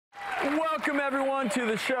Welcome, everyone, to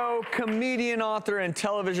the show. Comedian, author, and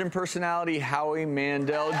television personality Howie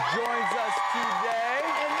Mandel joins us today.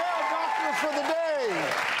 And now, doctor for the day.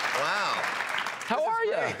 Wow. How are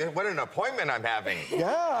you? What an appointment I'm having. Yeah.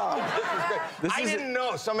 I didn't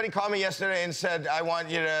know. Somebody called me yesterday and said, I want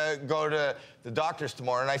you to go to the doctor's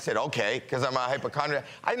tomorrow. And I said, okay, because I'm a hypochondriac.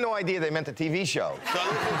 I had no idea they meant the TV show. So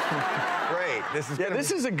this is great.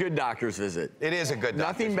 This is a good doctor's visit. It is a good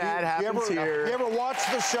doctor's Nothing bad happens here. You ever watch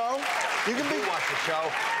the show? You can watch the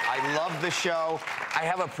show. I love the show. I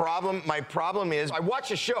have a problem. My problem is I watch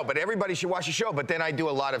the show, but everybody should watch the show. But then I do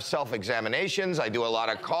a lot of self-examinations. I do a lot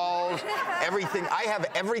of calls. Everything. I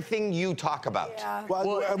have everything you talk about. Yeah.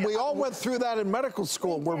 Well, and we all went through that in medical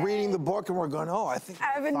school. We're reading the book and we're going, oh, I think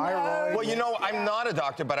thyroid. Well, you know, I'm not a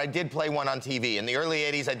doctor, but I did play one on TV. In the early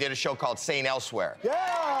 80s, I did a show called St. Elsewhere. Yeah.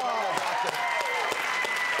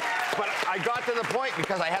 But I got to the point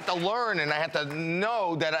because I had to learn and I had to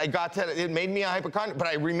know that it made me a hypochondriac. But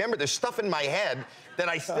I remember there's stuff in my head that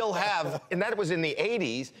I still have, and that was in the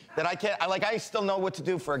 80s, that I still know what to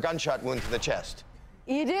do for a gunshot wound to the chest.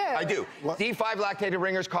 You do? I do. What? D5 lactated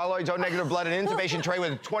ringers, colloids, O-negative blood, an intubation tray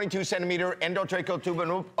with a 22-centimeter endotracheal tube,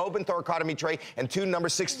 an open thoracotomy tray, and 2 number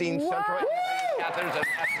 16 central catheters.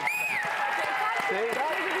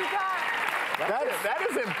 That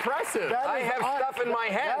is impressive. I have stuff in my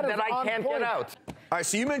head that I can't get out. All right,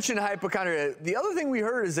 so you mentioned hypochondria. The other thing we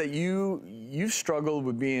heard is that you've struggled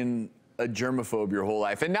with being a germaphobe your whole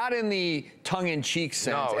life, and not in the tongue-in-cheek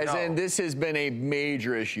sense, in this has been a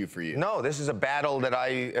major issue for you. No, this is a battle that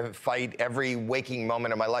I fight every waking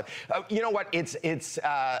moment of my life. You know what? It's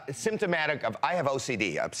symptomatic of, I have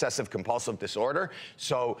OCD, obsessive-compulsive disorder,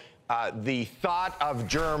 so the thought of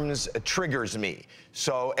germs triggers me.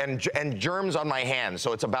 So, and germs on my hands,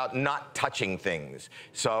 so it's about not touching things.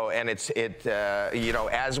 So, and you know,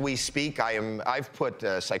 as we speak, I've put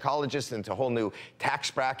psychologists into whole new tax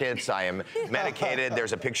brackets. I am medicated.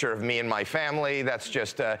 There's a picture of me and my family. That's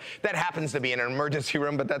just, that happens to be in an emergency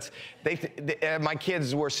room, but my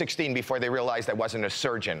kids were 16 before they realized I wasn't a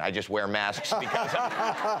surgeon. I just wear masks because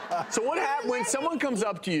So what happens when someone comes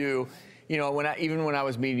up to you, you know, even when I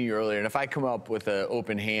was meeting you earlier, and if I come up with an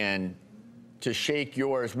open hand to shake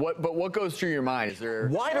yours, what goes through your mind? Is there...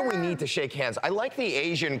 Why do we need to shake hands? I like the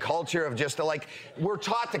Asian culture of just we're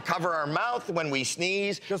taught to cover our mouth when we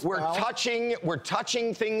sneeze. We're touching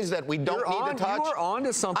things that we don't need to touch. You are on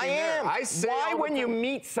to something. I am. Why, when you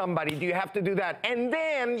meet somebody, do you have to do that? And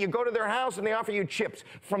then you go to their house and they offer you chips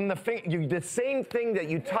from the same thing that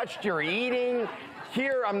you touched, you're eating.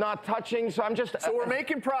 Here, I'm not touching, so I'm just... So we're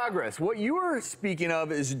making progress. What you were speaking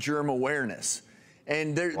of is germ awareness.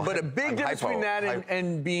 And but a big difference between that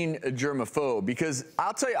and being a germaphobe, because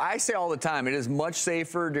I'll tell you, I say all the time, it is much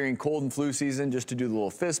safer during cold and flu season just to do the little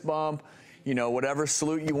fist bump, you know, whatever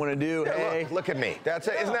salute you want to do. Yeah, hey. Look at me. That's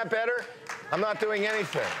it. Isn't that better? I'm not doing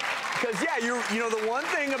anything. Because, yeah, you know, the one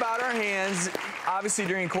thing about our hands, obviously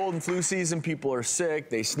during cold and flu season, people are sick,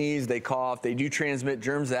 they sneeze, they cough, they do transmit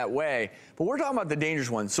germs that way. But we're talking about the dangerous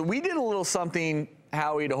ones. So we did a little something,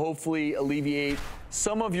 Howie, to hopefully alleviate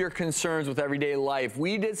some of your concerns with everyday life.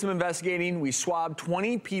 We did some investigating. We swabbed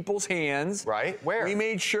 20 people's hands. Right? Where? We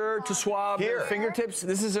made sure to swab their fingertips.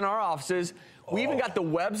 This is in our offices. We even got the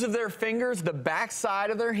webs of their fingers, the backside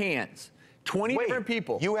of their hands. 20 different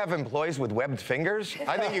people. You have employees with webbed fingers?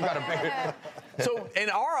 I think you got a bigger... So in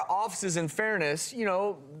our offices, in fairness, you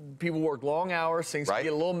know, people work long hours, things can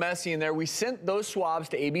get a little messy in there. We sent those swabs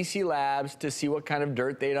to ABC Labs to see what kind of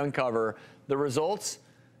dirt they'd uncover. The results,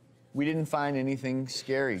 we didn't find anything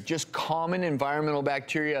scary, just common environmental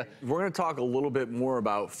bacteria. We're going to talk a little bit more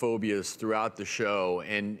about phobias throughout the show,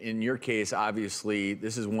 and in your case, obviously,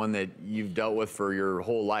 this is one that you've dealt with for your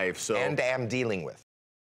whole life. So and am dealing with.